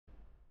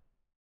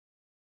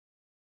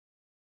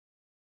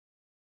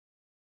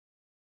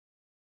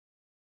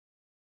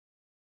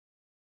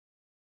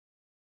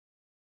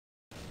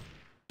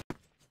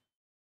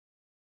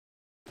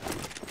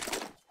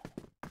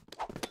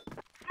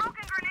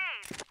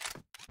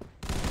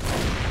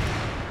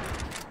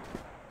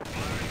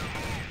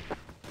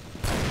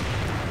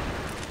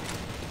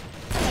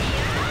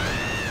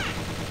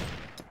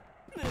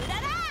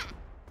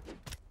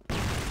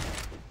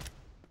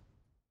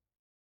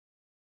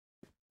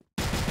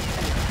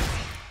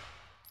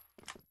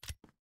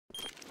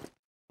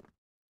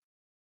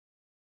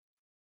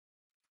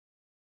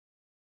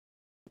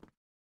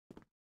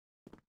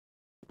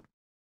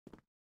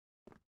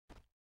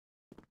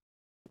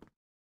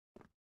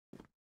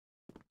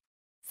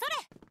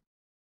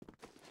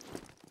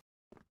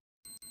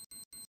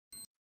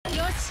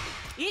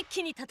一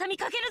気に畳み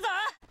かけるぞ。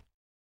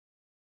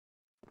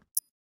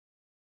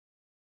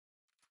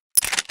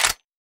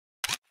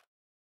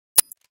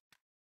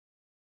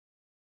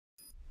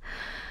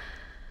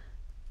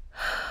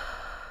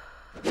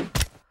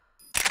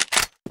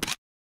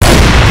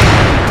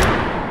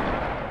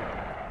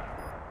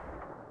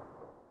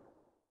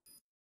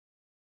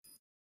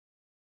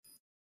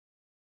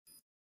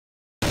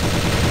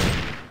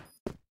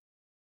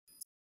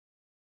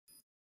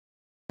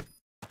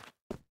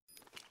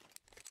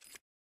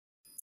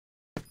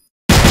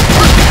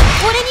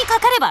俺にか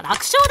かれば楽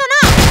勝だ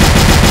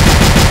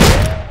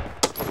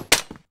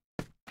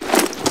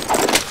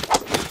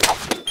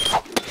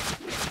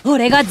な。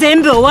俺が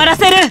全部終わら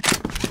せる。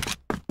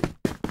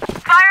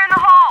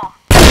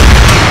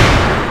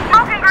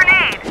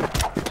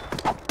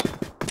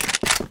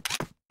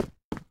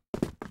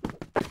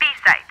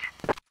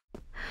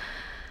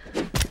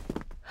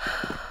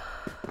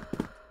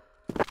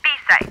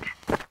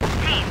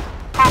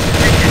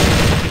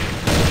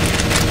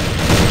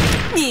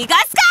逃が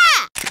すか。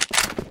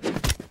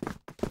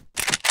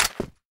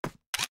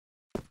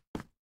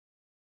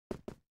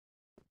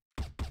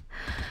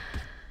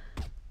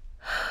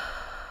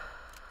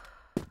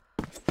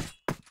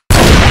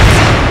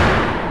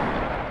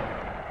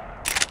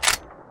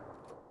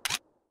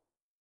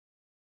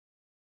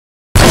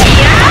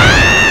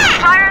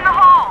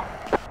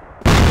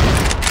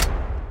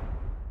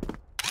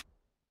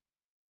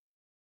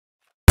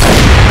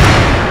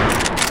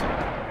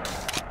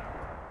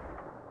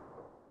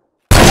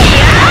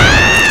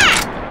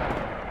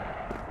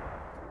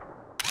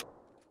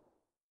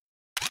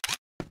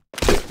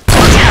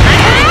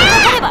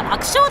楽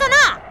勝だな。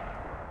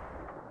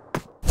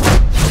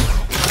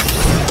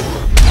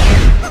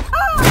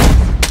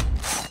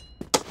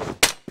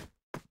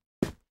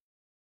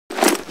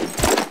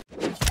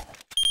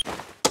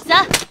さ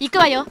あ行く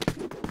わよ。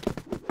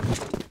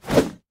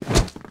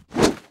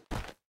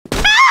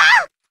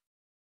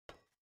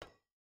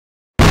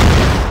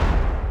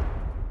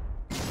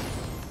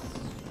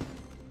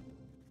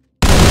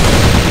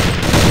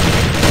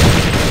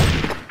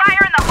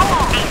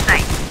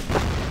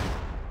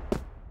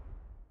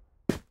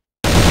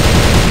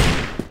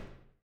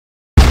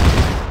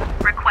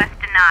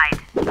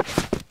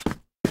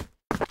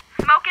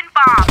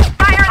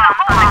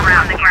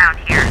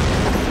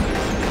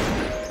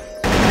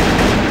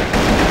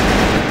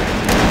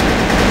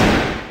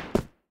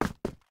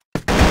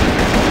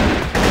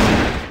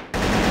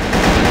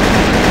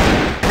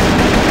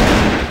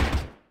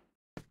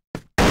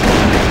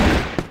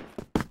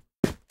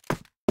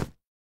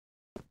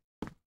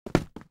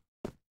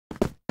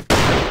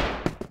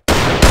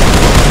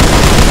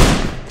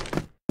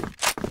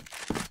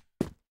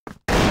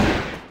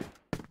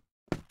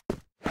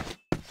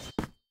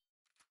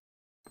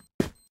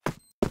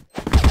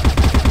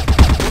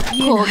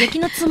攻撃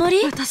のつも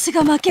り？私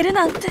が負ける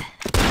なんて。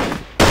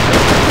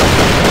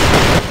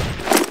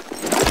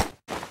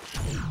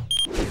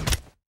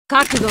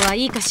覚悟は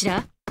いいかし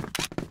ら？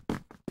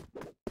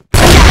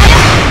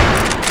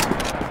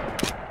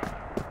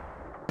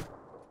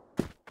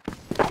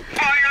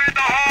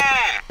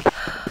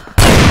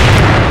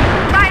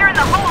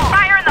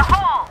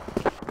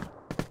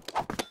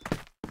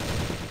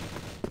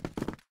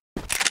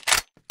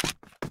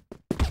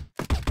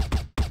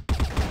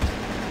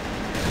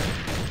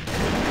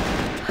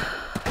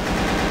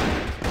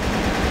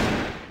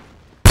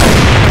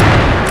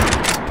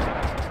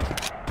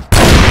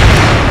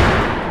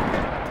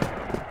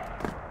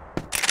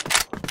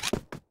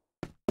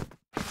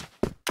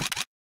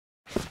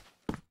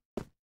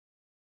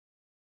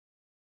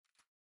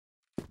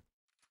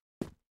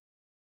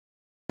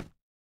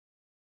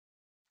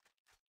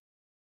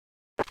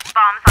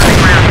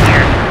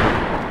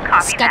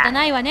仕方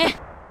ないわね。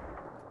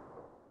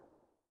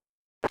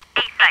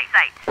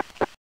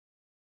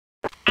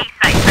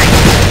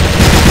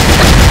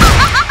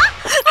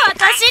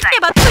私って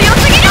ば強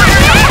すぎるわね。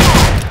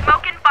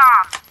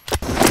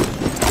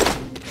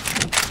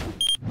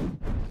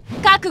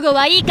覚悟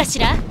はいいかし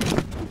ら？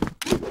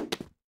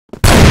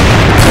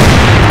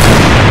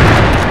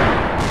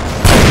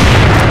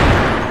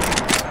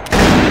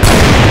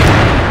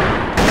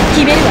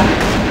決めるわ。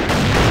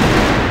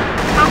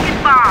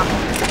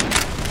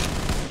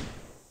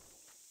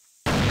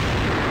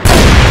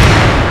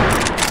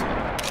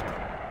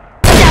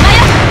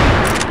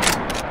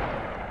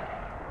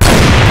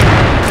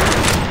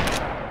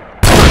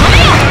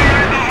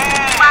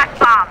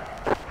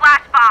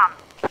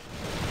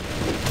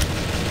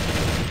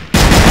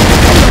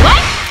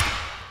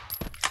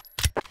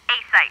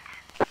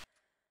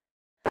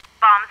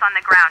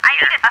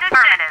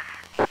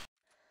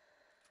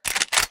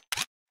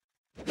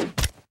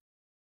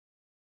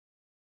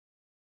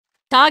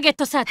ターゲッ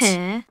トサーチ。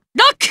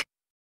ロック。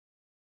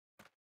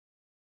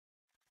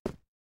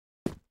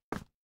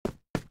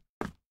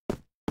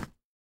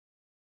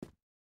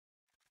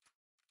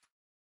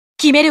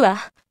決めるわ。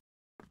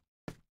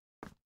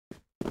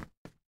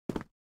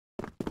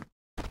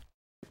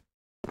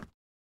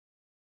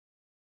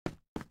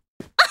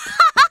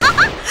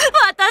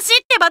私っ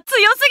てば強す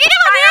ぎる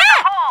わね。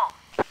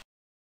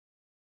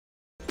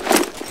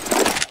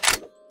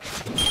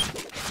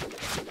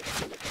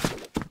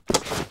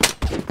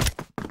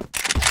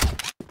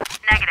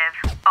Negative.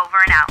 Over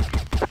and out.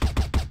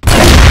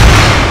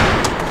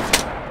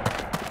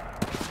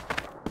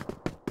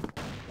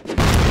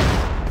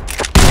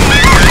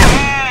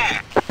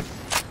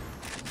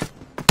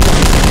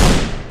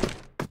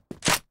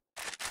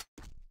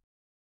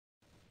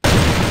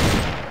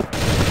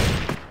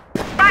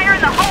 Fire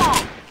in the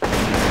hole!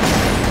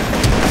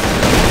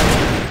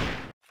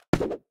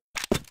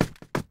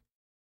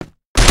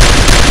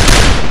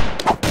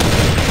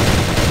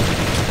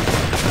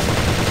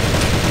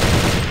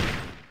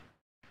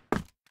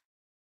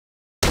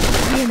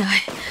 見えない。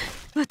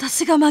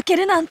私が負け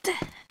るなんて。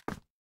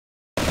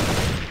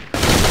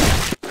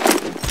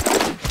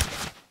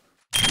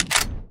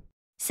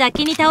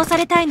先に倒さ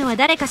れたいのは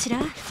誰かしら？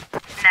 Negative.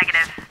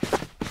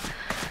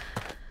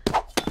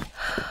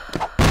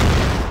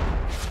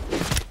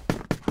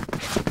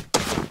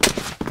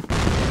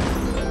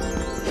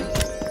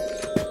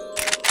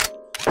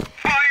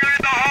 Fire in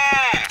the hole!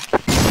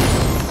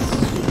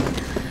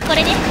 こ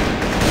れね。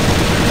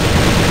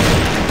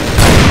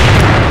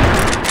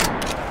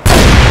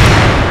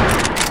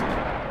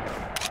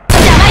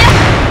邪魔よ。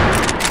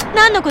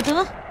何のこと？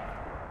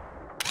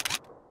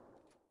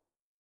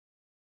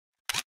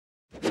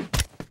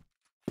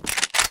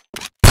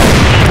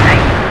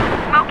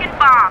 Smoking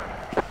bomb.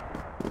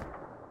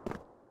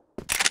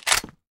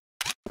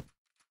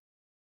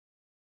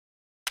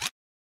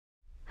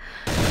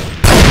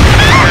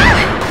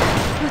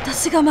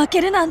 私が負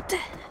けるなんて。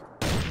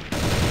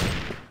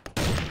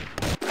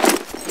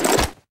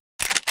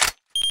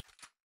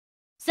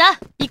さあ、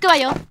行くわ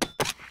よ。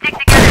Stick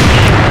together,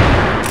 team.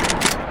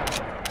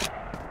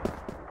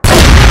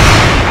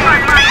 Fire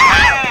in the hole!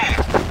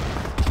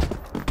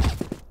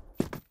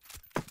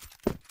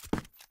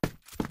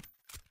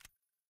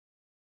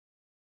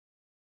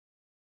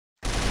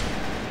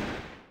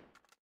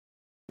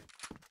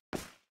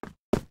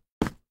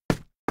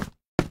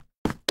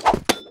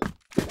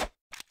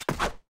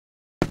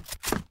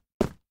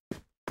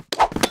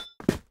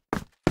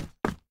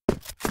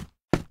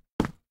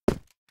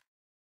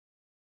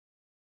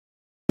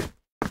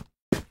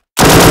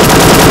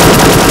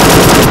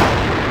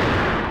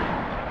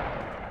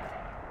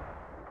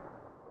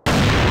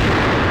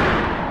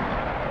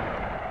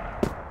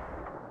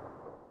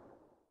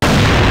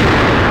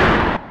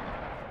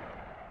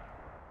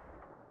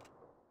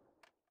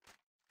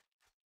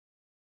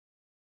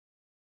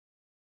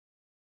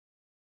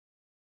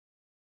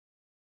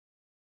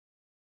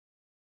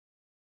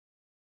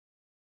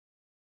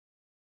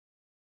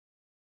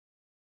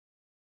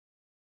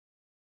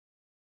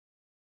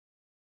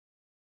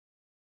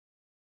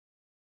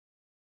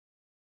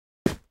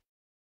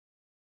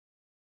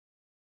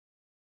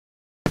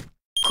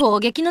 攻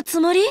撃のつ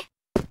もり？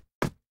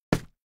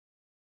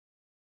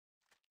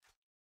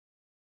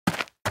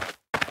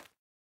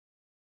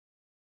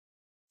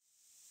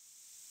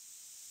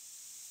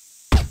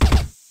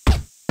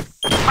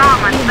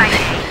 Bomb on site A.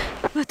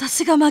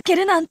 私が負け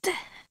るなんて。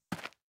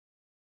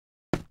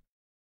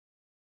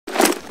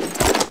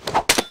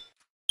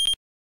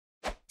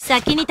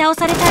先に倒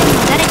されたいの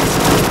は誰かしら？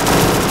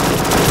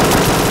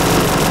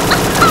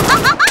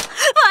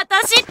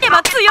私って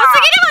ば強すぎるわね。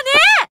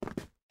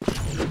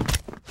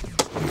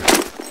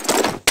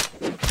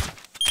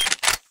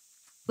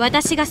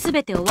私が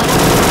全て終わらせる。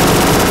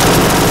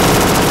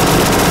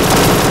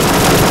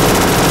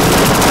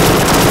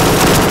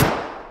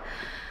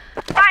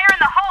Fire in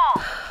the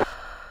hole!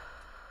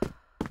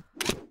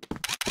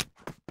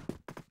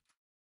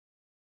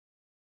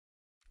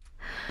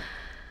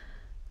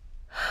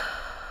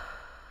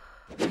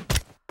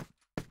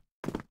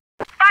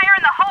 Fire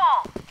in the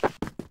hole!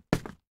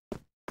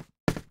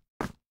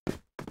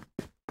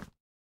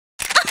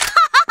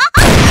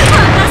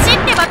 私っ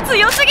てば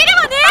強すぎる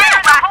わね。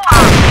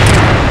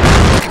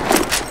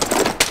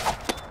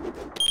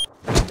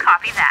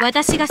Copy that.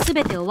 私が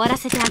全て終わら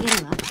せてあげ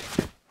るわ。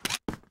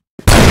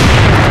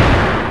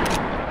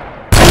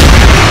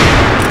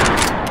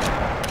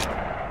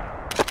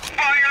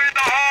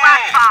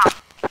Flash bomb.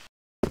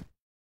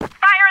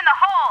 Fire in the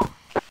hole.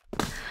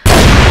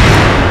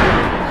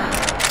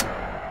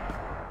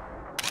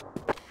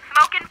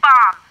 Smoking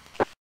bomb.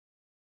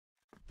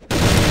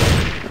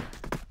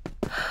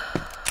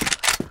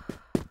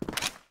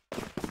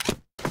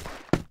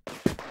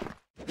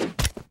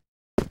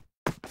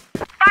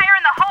 Fire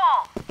in the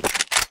hole.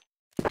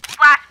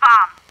 Flash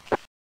bomb.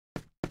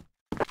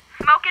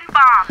 Smoking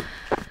bomb.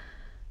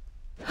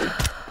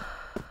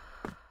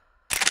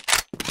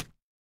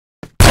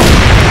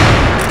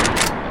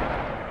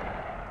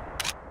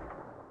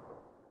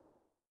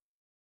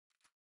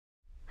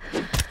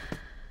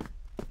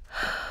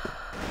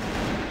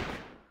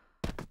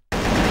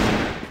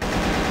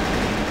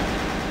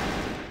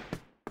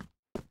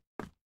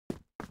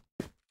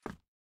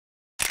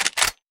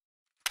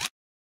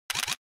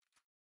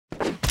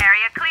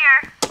 Area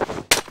clear.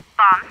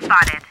 Bomb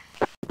spotted.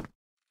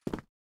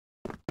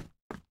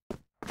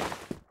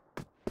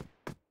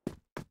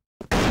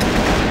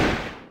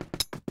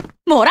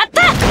 もらっ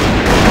た。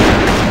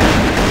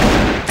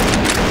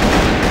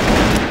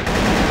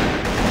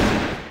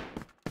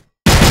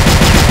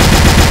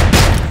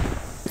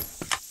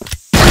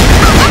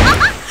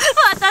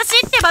私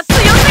ってば強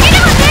すぎ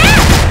るわね。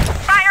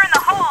Fire in the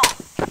hole!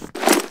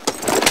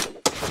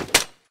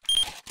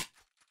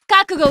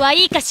 覚悟は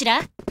いいかしら。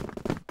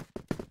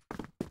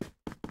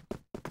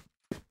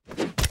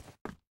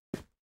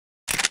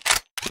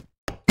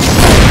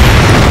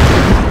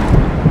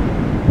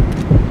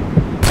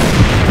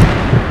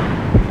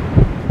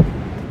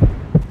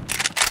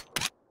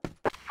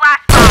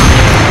Flash bomb!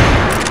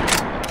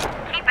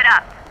 Keep it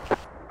up.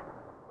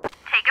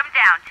 Take him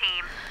down,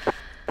 team.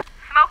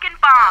 Smoking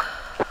bomb.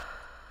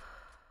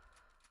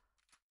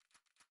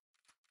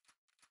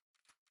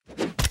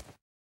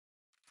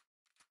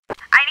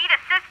 I need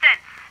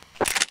assistance.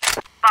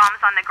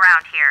 Bombs on the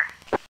ground here.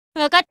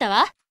 わかった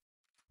わ。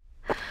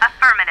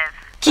Affirmative.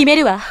 決め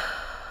るわ。Fire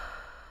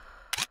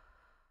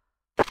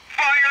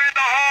in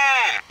the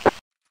hole!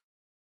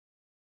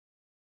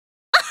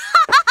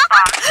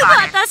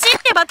 私っ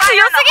てば強すぎ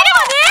る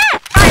わね。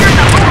Fire in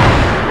the hole!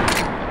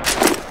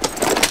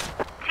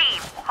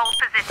 Team, hold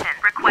position.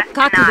 Request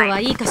覚悟は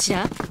denied. いいかしら。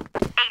A site.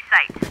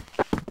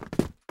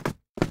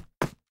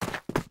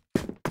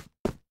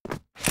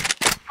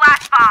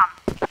 Flash bomb.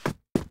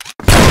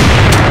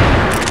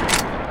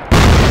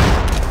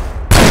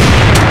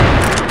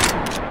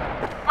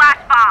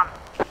 Flash bomb.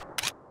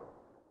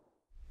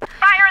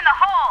 Fire in the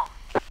hole.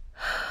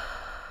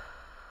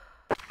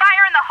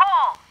 Fire in the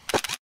hole.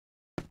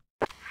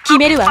 決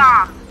めるわ。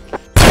 Bomb.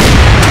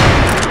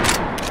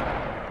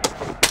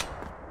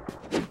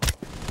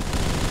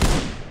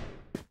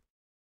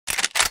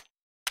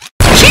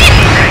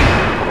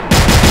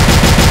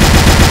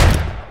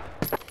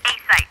 A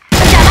site.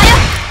 邪魔よ。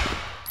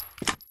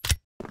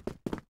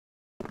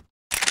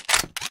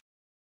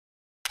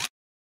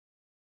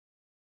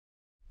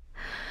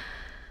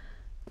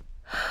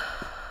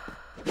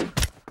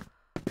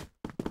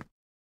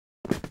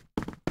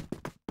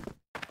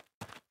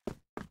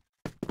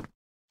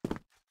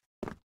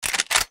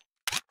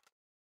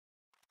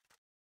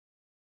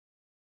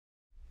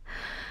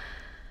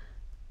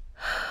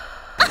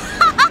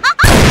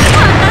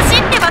私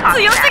ってば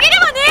強すぎる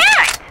わね。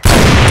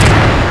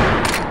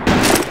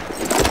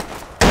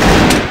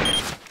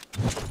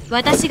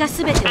私が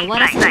全て終わ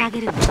らせてあ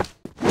げるわ。も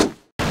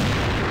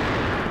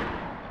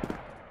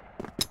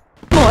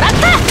らっ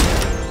た。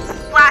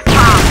 Flash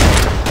bomb.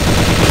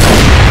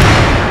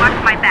 Watch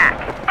my back.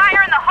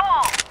 Fire in the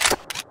hole.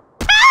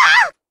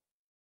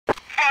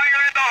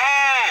 Fire in the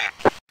hole.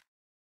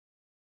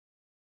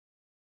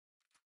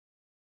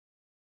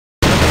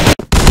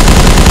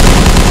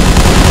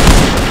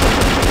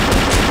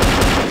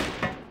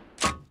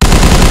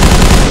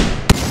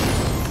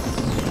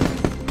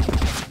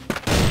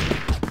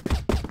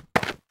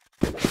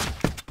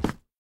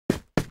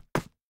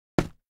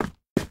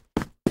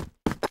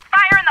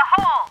 Fire in the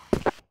hole.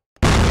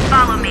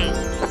 Follow me.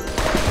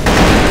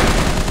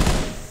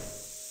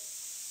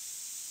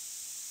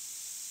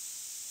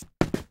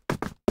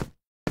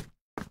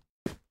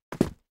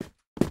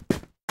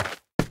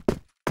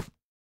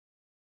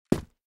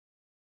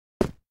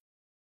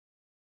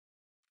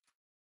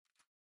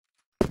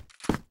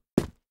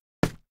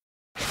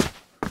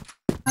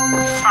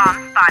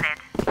 Bomb spotted.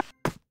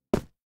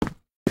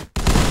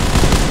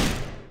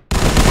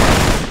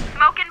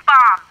 Smoking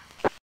bomb.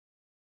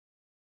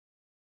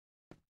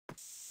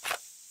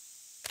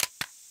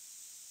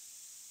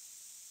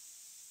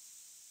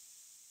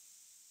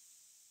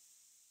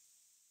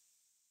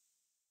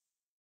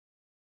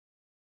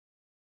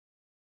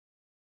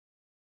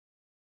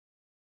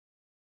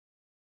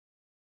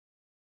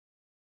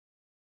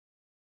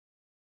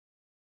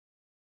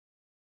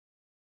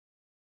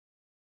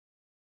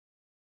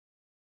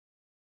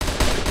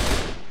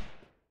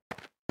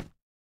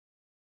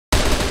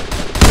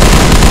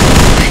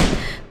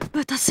「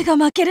私が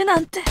負けるな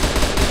んて」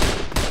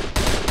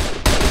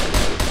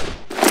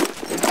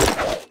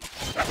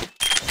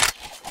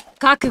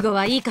覚悟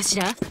はいいかし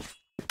ら。Flash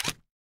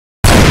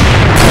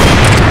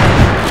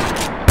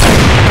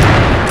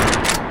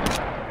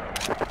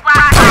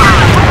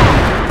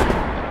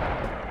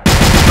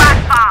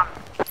bomb.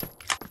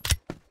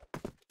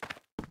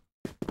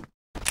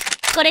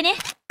 これね。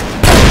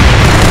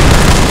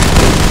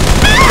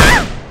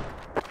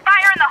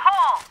 Fire in the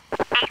hole.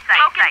 A site.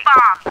 Smoking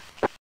bomb.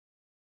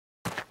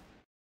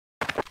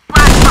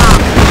 Flash bomb.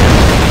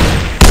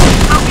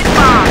 Smoking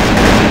bomb.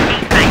 A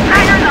site.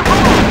 Fire in the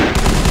hole.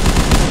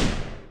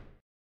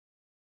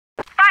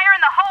 Fire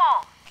in the hole.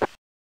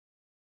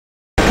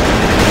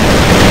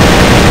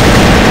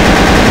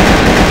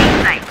 A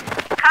site.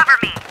 Cover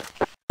me.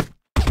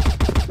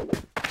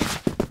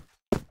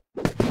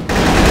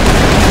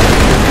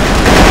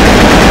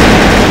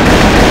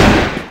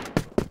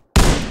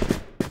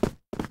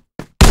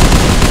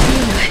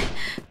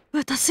「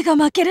私が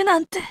負けるな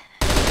んて」A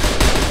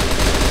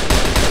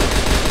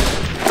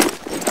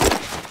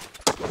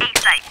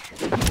site.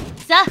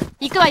 さあ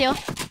行くわよ。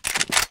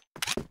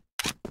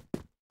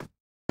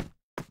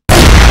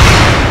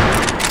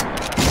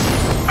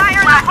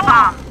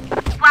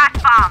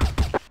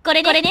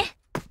これね。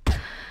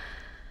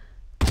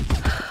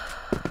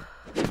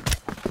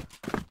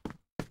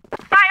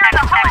Fire in the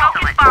hole!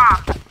 Focus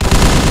bomb!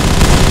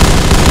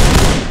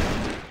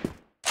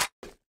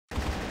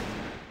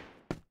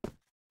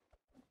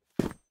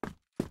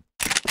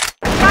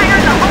 Fire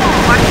in the hole!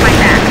 Watch my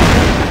back!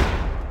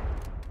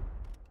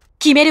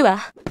 決める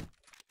わ。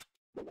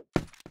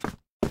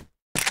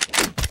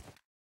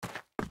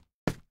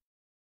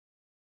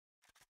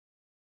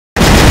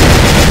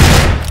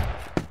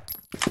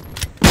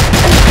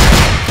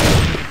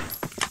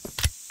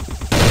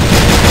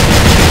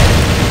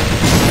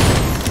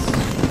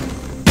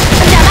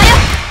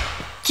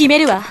決め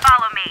るわ。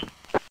Follow me.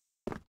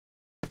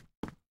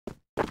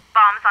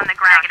 Bombs on the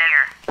ground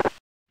here.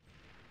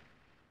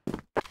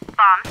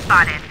 Bomb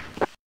spotted.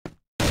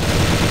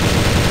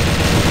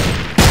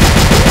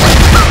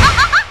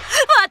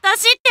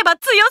 私ってば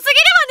強すぎる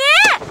わね。